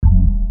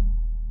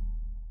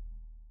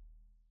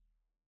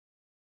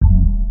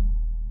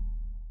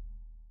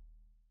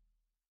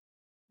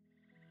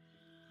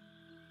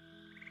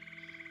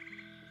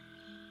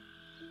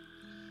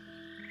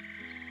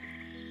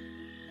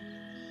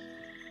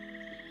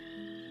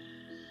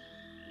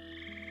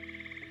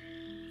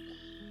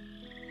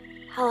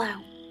Hello.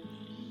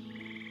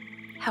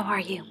 How are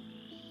you?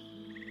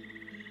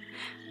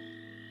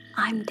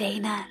 I'm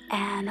Dana,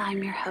 and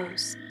I'm your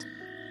host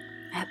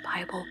at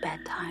Bible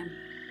Bedtime.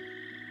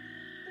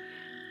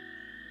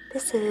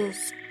 This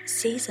is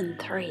Season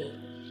 3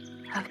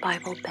 of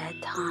Bible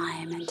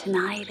Bedtime, and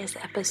tonight is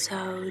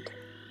episode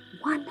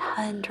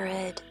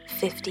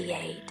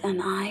 158,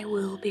 and I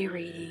will be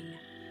reading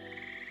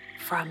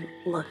from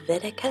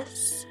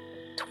Leviticus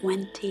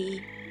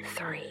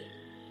 23.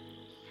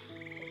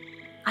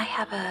 I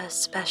have a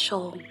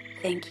special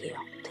thank you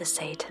to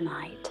say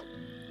tonight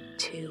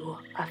to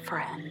a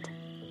friend.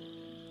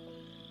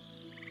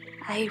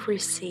 I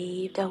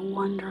received a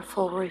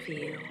wonderful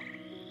review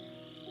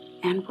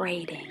and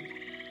rating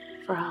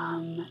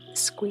from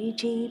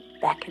Squeegee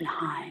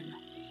Beckenheim.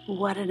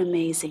 What an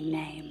amazing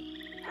name.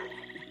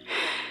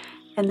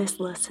 And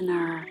this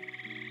listener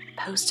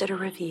posted a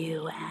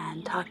review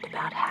and talked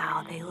about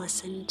how they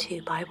listen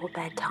to Bible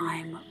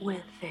Bedtime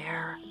with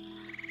their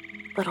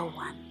little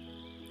one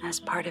as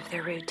part of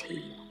their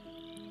routine.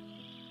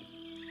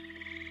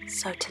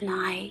 So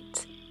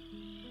tonight,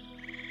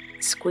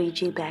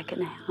 Squeegee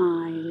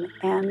Beckenheim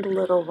and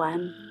little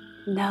one,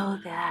 know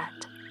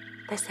that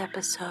this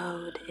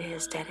episode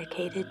is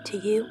dedicated to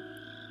you,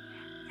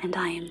 and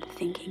I am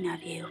thinking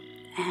of you,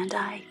 and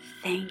I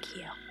thank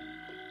you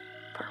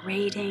for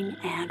rating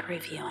and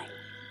reviewing.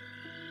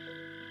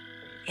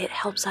 It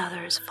helps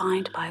others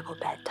find Bible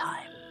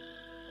Bedtime.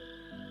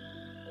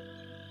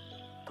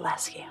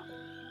 Bless you.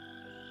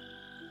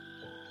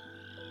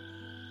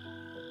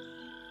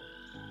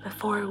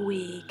 Before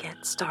we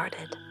get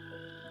started,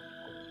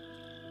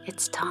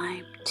 it's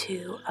time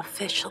to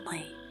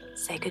officially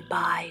say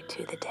goodbye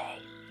to the day.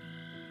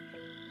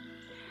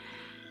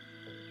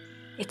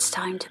 It's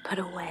time to put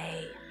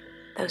away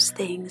those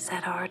things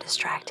that are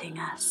distracting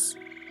us.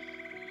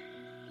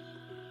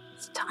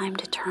 It's time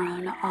to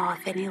turn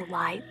off any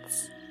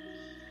lights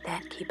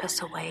that keep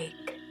us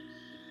awake.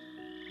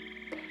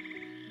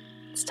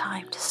 It's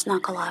time to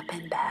snuggle up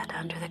in bed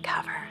under the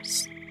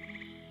covers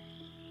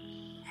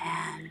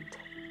and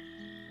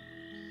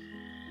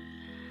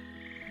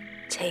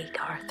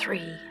take our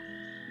 3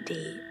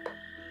 deep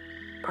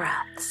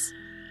breaths.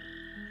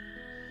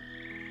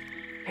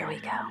 Here we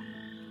go.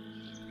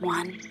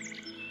 1,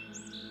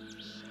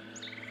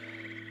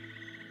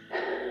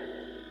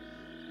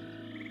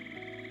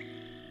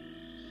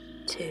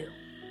 2,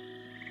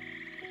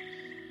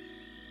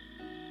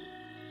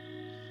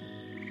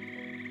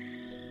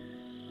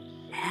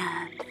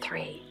 and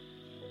 3.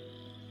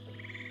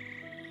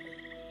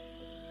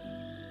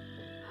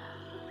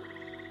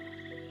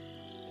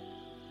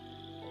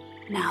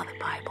 Now the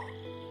Bible.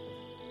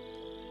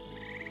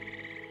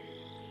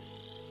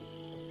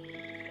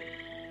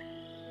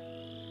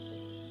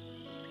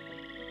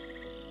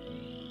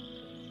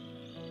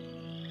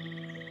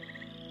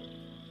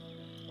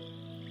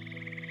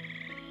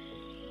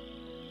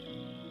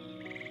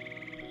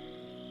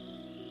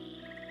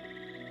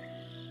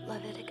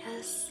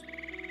 Leviticus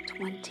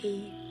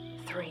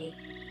 23.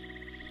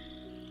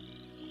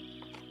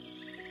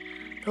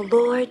 The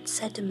Lord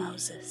said to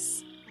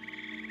Moses,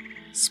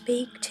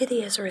 "Speak to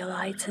the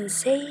Israelites and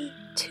say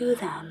to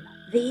them,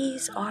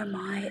 these are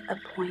my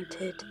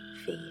appointed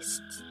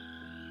feasts,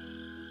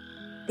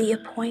 the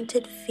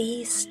appointed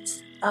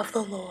feasts of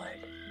the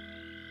Lord,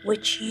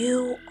 which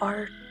you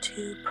are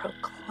to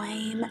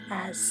proclaim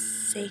as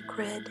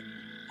sacred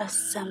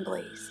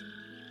assemblies.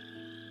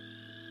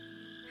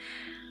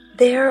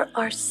 There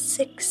are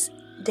 6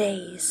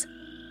 days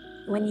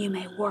when you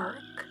may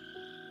work,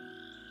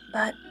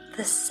 but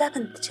the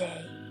 7th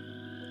day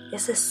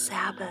is a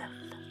Sabbath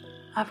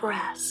of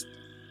rest,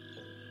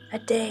 a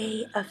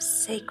day of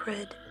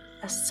sacred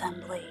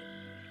assembly.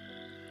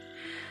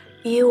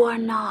 You are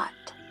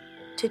not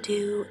to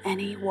do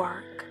any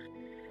work.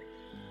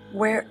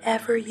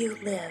 Wherever you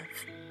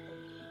live,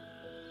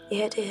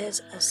 it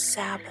is a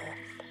Sabbath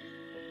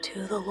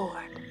to the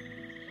Lord.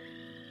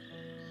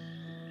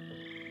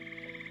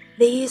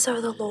 These are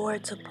the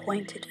Lord's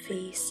appointed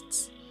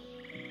feasts,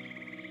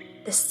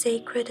 the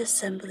sacred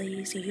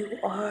assemblies you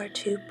are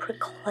to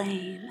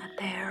proclaim at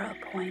their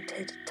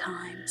appointed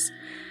times.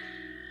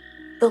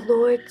 The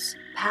Lord's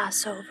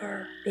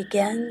Passover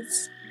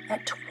begins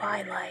at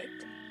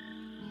twilight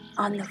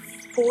on the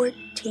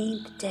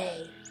 14th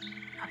day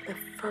of the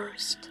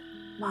 1st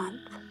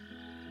month.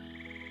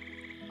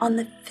 On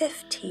the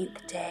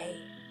 15th day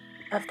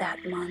of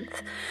that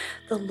month,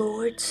 the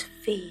Lord's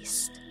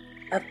feast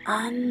of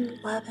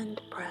unleavened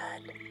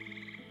bread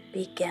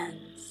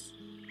begins.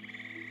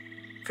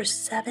 For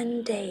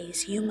 7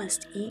 days you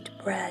must eat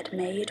bread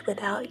made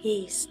without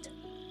yeast.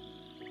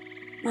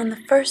 On the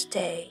 1st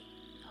day,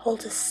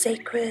 hold a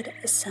sacred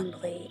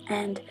assembly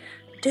and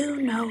do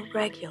no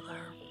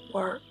regular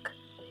work.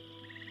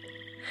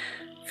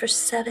 For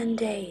 7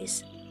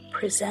 days,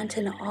 present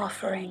an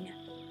offering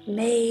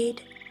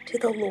made to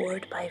the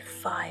Lord by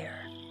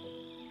fire.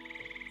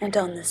 And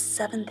on the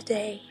 7th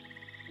day,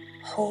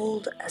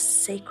 hold a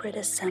sacred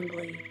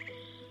assembly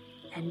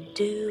and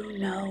do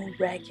no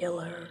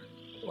regular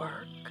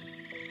work.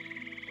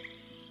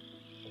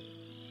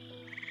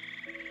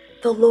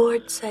 The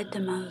Lord said to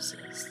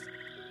Moses,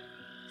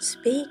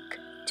 "Speak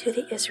to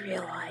the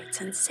Israelites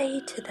and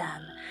say to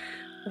them,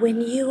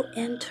 when you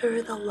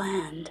enter the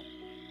land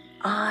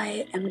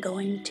I am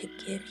going to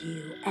give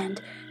you,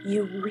 and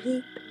you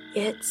reap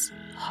its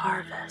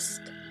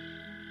harvest,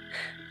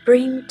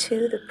 bring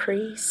to the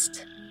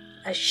priest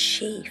a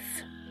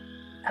sheaf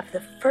of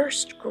the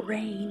first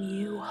grain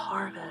you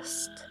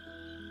harvest.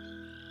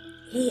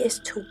 He is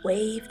to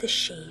wave the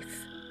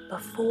sheaf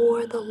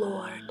before the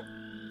Lord,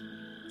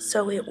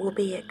 so it will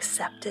be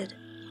accepted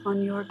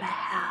on your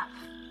behalf.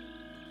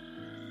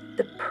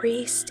 The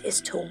priest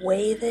is to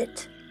wave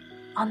it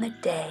on the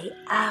day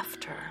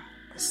after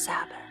the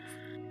Sabbath.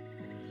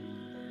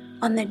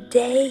 On the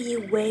day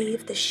you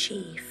wave the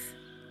sheaf,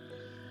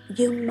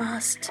 you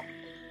must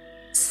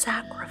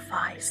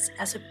sacrifice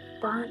as a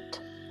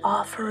burnt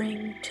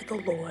offering to the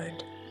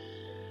Lord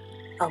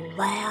a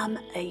lamb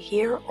a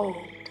year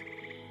old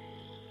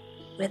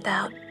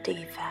without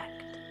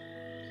defect,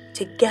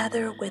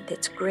 together with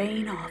its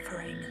grain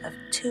offering of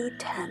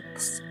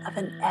 2/10 of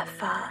an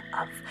ephah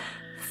of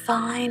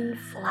fine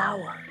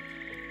flour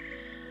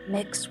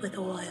mixed with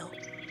oil,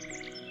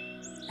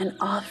 an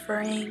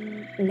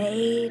offering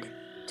made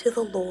to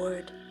the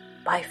Lord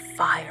by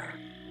fire,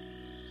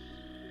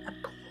 a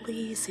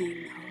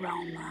pleasing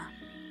aroma,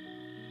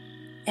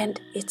 and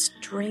its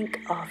drink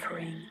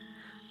offering,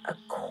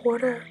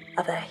 1/4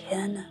 of a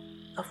hin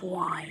of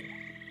wine.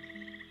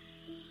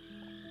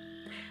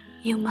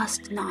 You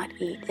must not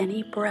eat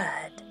any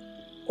bread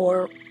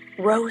or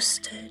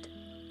roasted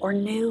or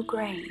new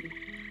grain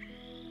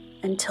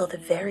until the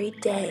very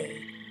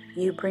day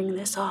you bring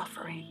this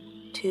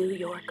offering to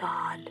your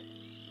God.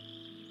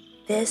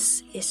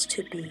 This is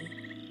to be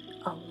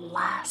a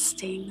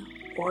lasting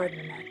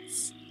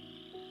ordinance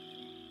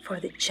for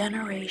the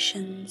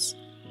generations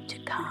to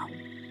come,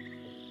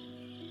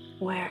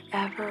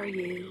 wherever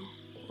you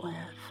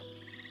live.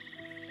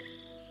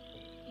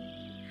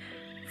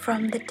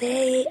 From the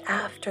day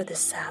after the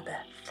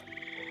Sabbath,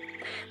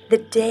 the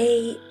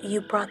day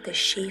you brought the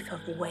sheaf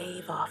of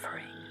wave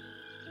offering,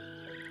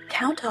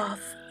 count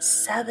off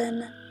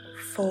 7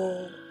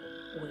 full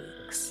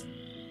weeks.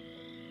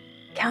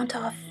 Count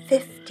off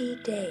 50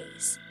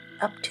 days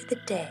up to the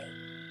day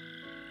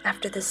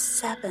after the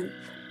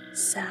 7th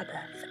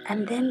Sabbath,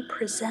 and then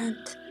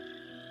present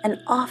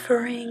an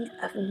offering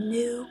of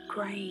new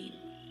grain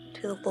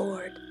to the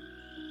Lord.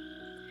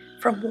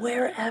 From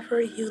wherever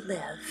you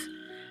live,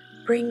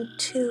 bring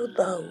 2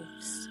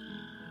 loaves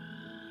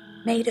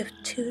made of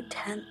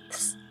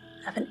 2/10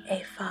 of an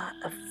ephah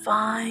of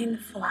fine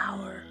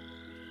flour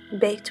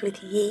baked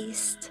with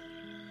yeast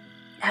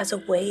as a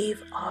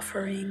wave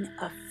offering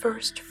of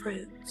first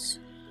fruits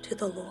to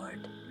the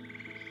Lord.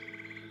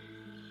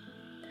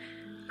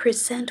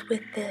 Present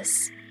with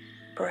this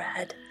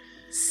bread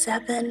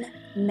 7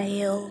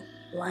 male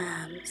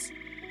lambs,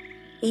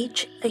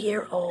 each a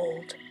year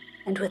old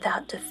and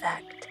without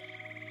defect,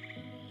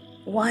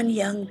 1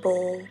 young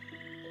bull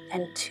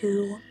and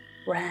 2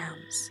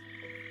 rams.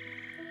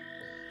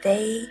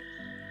 They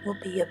will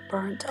be a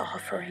burnt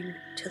offering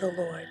to the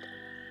Lord,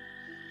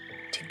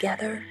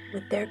 together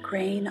with their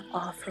grain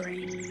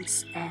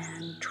offerings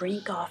and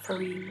drink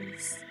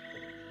offerings,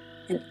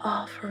 an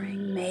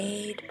offering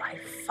made by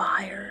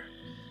fire,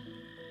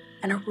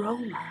 an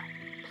aroma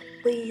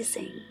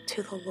pleasing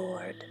to the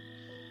Lord.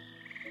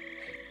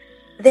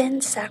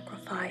 Then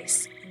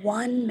sacrifice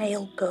 1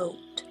 male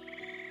goat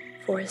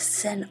for a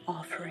sin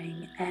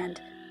offering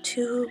and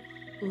 2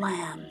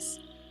 lambs,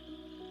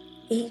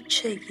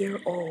 each a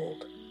year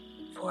old,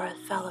 for a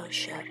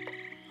fellowship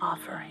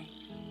offering.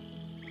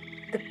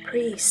 The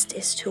priest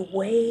is to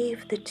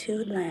wave the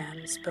 2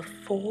 lambs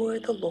before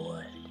the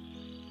Lord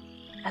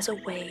as a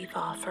wave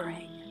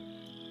offering,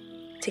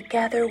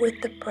 together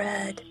with the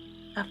bread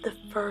of the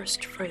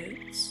first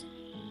fruits.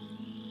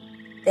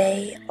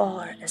 They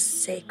are a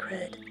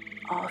sacred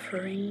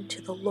offering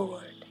to the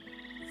Lord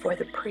for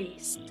the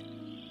priest.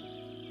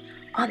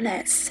 On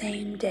that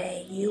same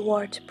day, you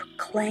are to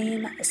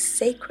proclaim a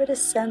sacred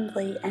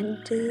assembly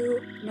and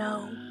do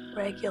no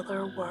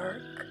regular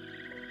work.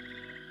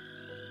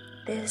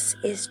 This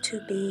is to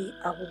be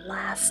a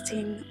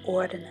lasting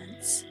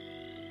ordinance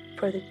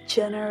for the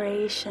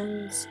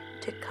generations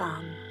to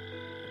come,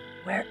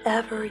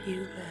 wherever you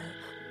live.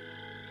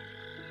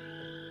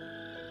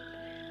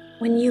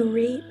 When you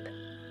reap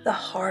the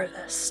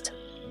harvest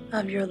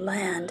of your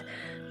land,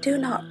 do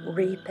not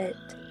reap it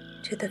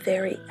to the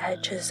very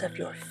edges of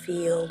your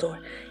field or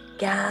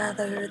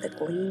gather the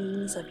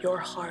gleanings of your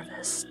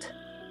harvest.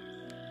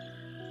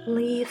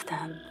 Leave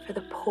them for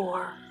the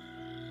poor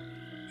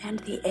and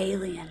the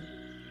alien.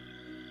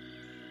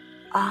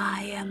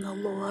 I am the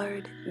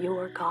Lord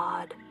your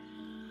God.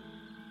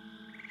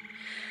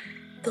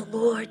 The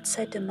Lord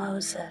said to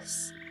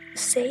Moses,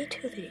 "Say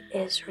to the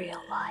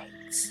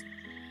Israelites,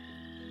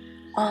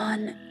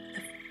 on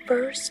the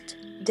first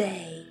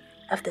day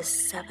of the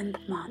 7th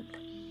month,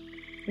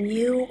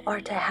 you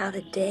are to have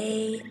a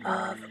day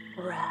of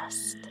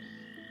rest,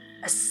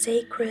 a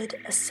sacred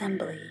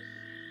assembly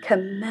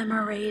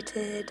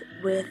commemorated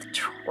with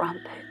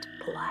trumpet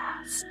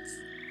lasts.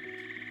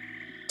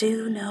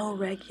 Do no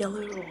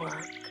regular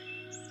work,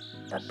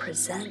 but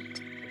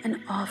present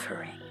an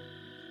offering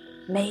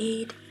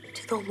made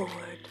to the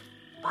Lord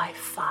by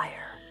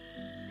fire.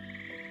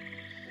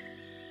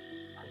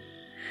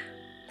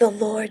 The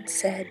Lord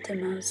said to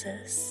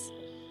Moses,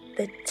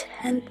 "The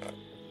 10th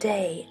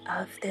day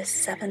of this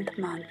 7th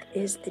month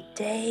is the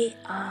Day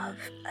of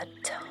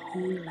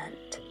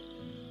Atonement.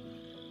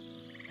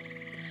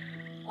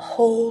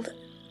 Hold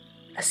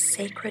a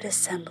sacred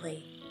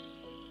assembly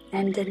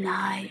and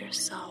deny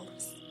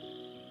yourselves,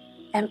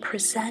 and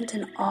present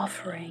an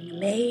offering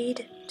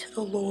made to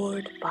the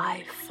Lord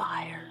by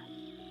fire.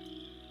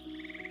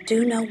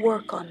 Do no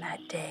work on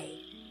that day,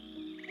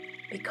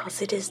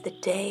 because it is the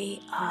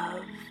Day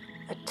of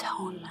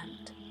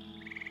Atonement,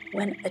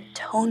 when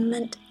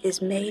atonement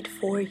is made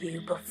for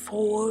you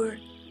before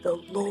the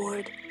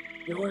Lord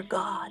your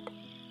God.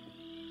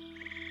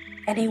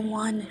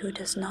 Anyone who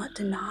does not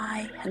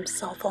deny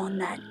himself on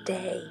that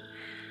day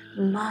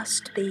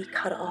must be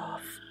cut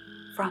off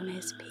from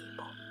his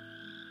people.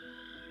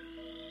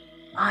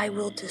 I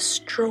will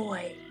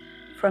destroy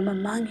from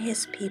among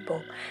his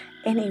people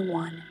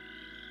anyone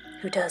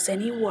who does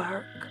any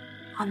work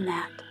on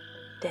that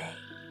day.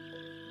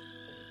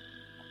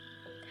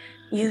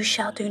 You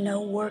shall do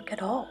no work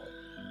at all.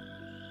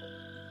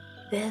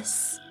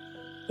 This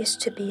is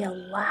to be a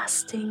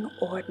lasting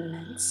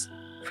ordinance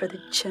for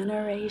the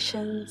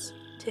generations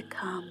to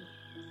come.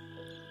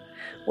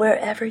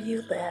 Wherever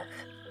you live,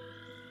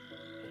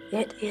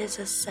 it is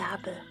a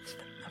Sabbath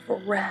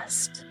of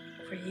rest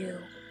for you,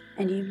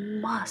 and you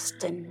must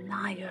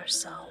deny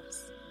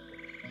yourselves.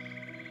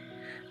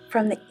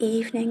 From the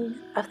evening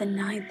of the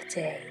 9th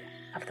day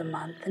of the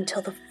month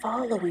until the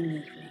following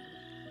evening,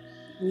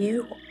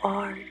 you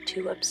are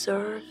to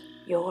observe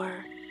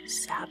your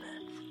Sabbath."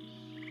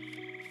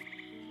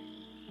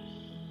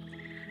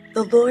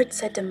 The Lord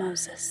said to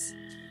Moses,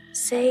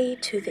 "Say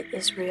to the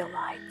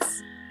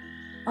Israelites,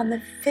 on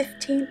the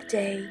 15th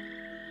day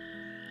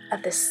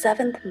of the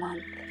 7th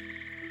month,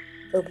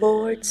 the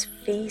Lord's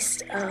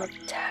Feast of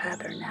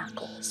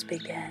Tabernacles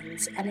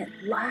begins, and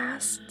it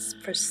lasts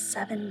for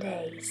 7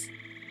 days.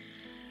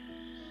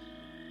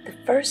 The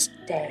first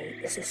day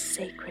is a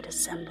sacred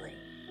assembly.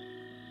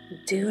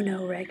 Do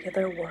no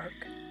regular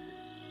work.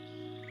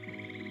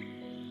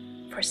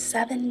 For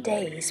 7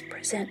 days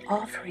present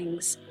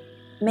offerings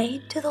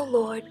made to the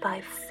Lord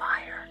by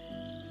fire.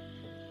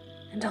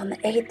 And on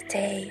the 8th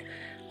day,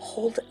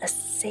 hold a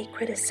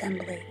sacred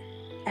assembly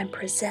and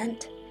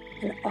present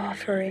an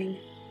offering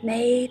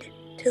made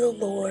to the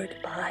Lord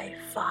by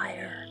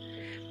fire.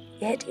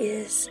 It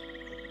is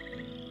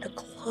the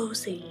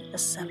closing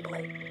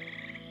assembly.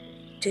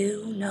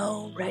 Do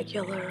no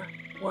regular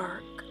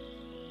work.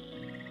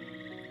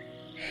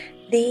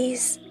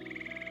 These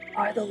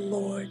are the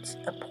Lord's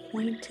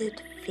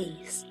appointed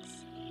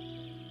feasts,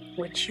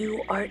 which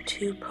you are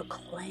to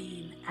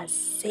proclaim as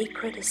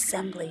sacred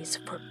assemblies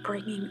for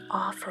bringing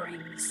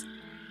offerings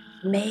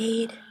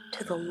made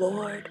to the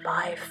Lord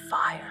by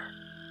fire: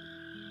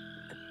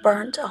 the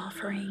burnt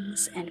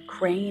offerings and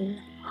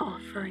grain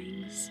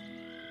offerings,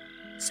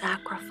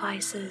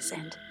 sacrifices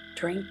and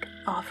drink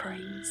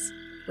offerings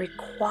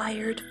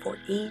required for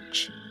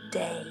each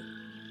day.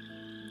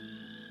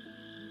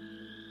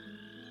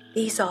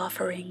 These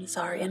offerings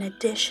are in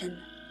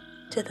addition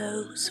to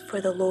those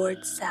for the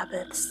Lord's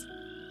Sabbaths,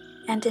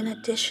 and in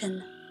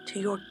addition to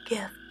your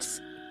gifts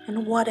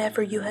and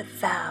whatever you have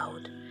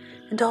vowed,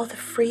 and all the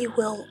free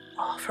will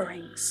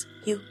offerings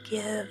you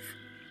give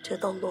to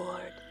the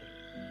Lord.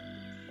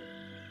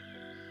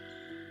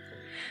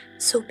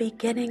 So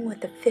beginning with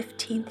the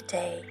 15th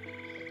day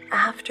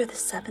after the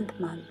 7th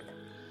month,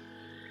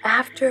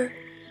 after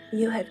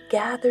you have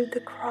gathered the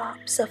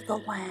crops of the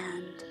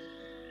land,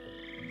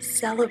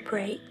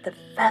 celebrate the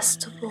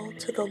festival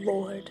to the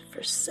Lord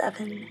for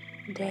 7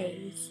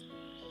 days.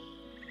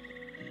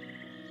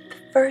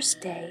 The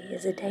first day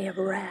is a day of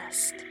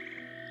rest,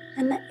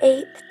 and the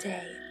 8th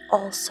day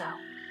also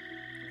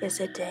is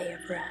a day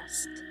of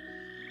rest.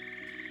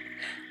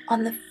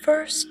 On the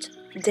first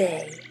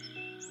day,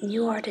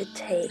 you are to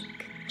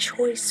take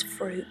choice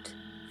fruit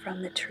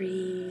from the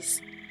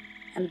trees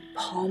and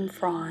palm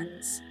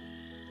fronds,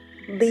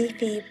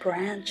 leafy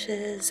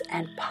branches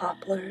and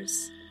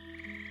poplars,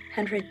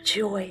 and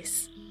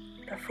rejoice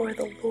before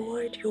the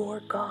Lord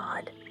your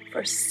God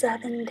for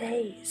 7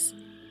 days.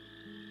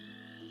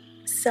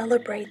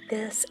 Celebrate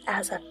this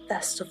as a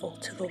festival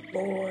to the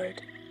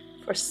Lord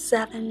for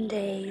 7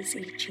 days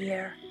each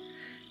year.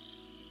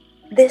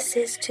 This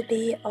is to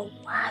be a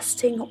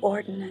lasting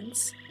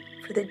ordinance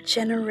for the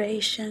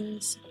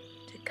generations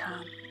to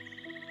come.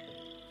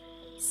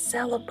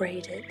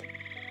 Celebrate it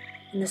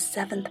in the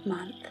 7th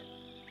month.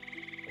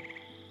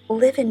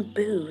 Live in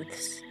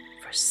booths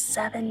for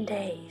 7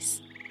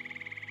 days.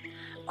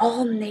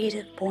 All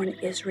native-born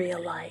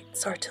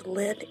Israelites are to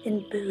live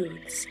in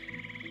booths,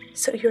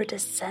 so your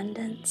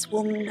descendants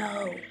will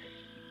know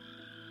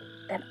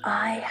that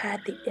I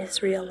had the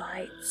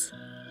Israelites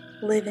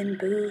live in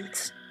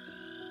booths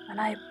when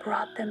I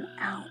brought them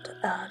out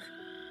of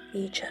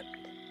Egypt.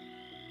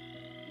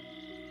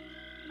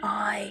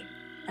 I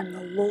am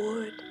the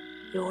Lord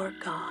your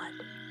God."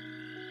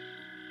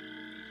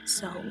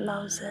 So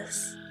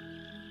Moses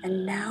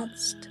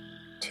announced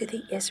to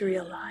the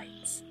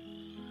Israelites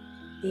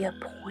the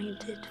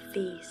appointed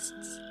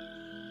feasts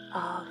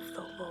of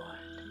the Lord.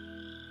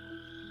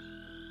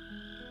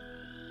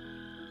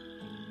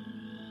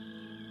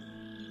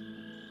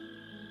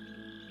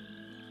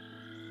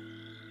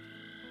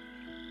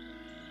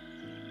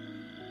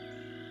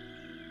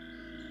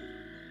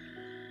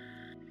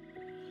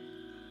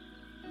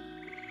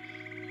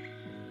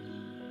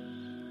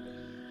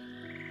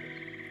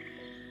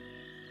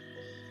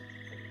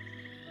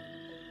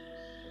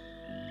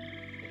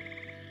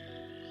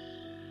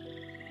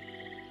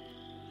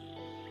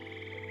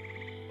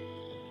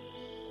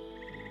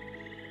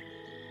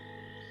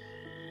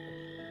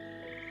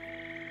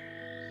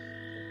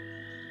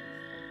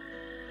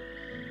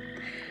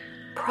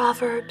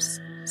 Proverbs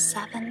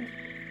 7,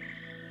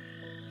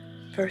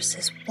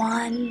 verses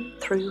 1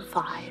 through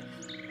 5.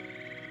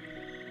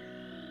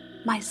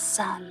 My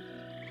son,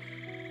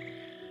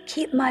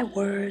 keep my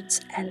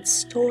words and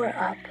store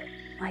up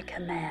my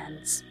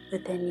commands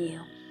within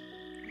you.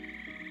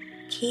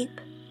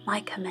 Keep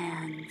my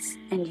commands,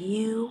 and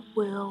you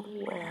will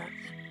live.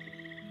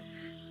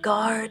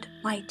 Guard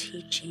my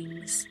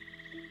teachings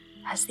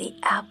as the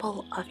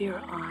apple of your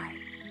eye.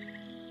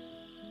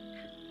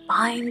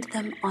 Bind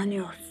them on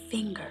your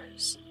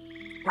fingers.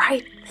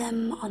 Write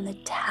them on the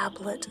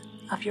tablet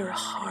of your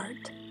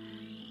heart.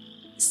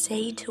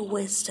 Say to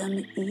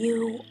wisdom,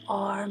 "You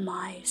are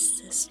my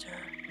sister,"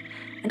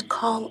 and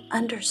call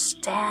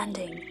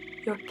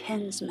understanding your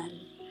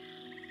kinsman.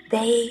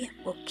 They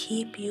will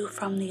keep you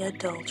from the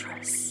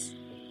adulteress,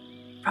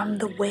 from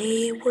the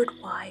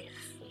wayward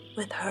wife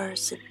with her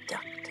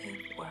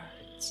seductive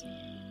words.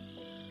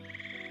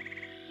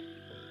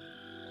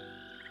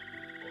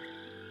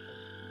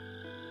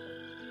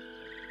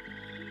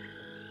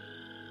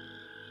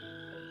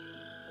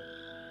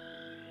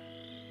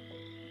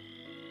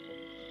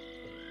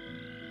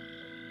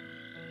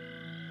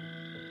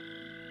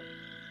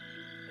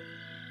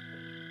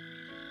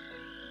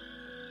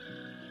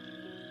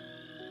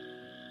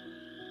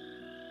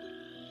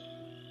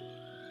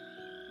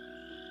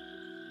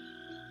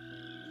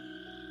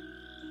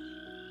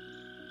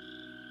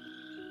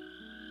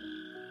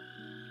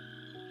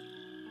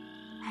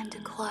 And to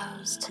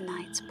close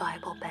tonight's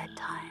Bible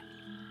bedtime,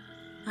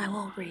 I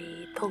will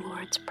read the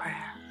Lord's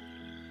Prayer.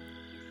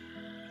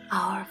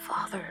 Our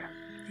Father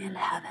in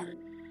heaven,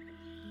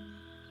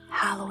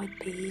 hallowed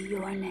be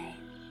your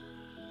name.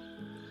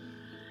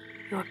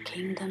 Your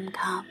kingdom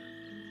come,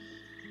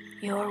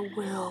 your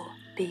will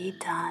be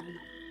done,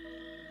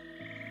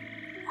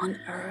 on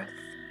earth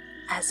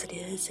as it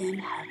is in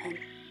heaven.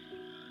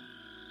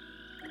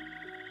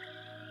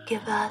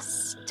 Give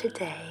us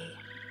today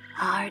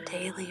our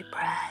daily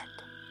bread,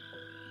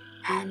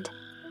 and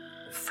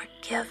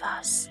forgive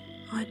us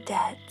our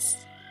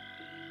debts,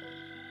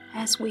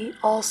 as we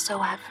also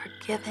have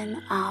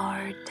forgiven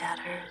our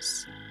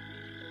debtors.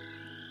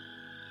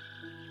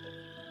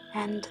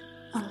 And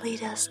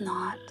lead us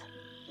not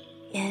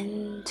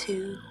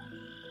into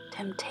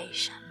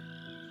temptation,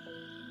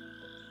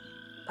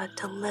 but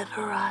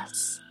deliver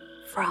us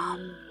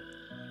from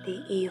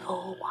the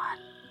evil one.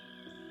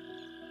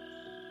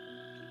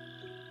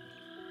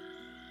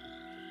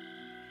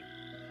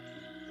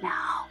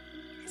 Now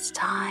it's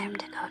time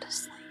to go to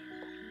sleep.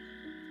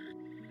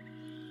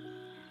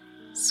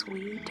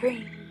 Sweet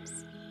dreams.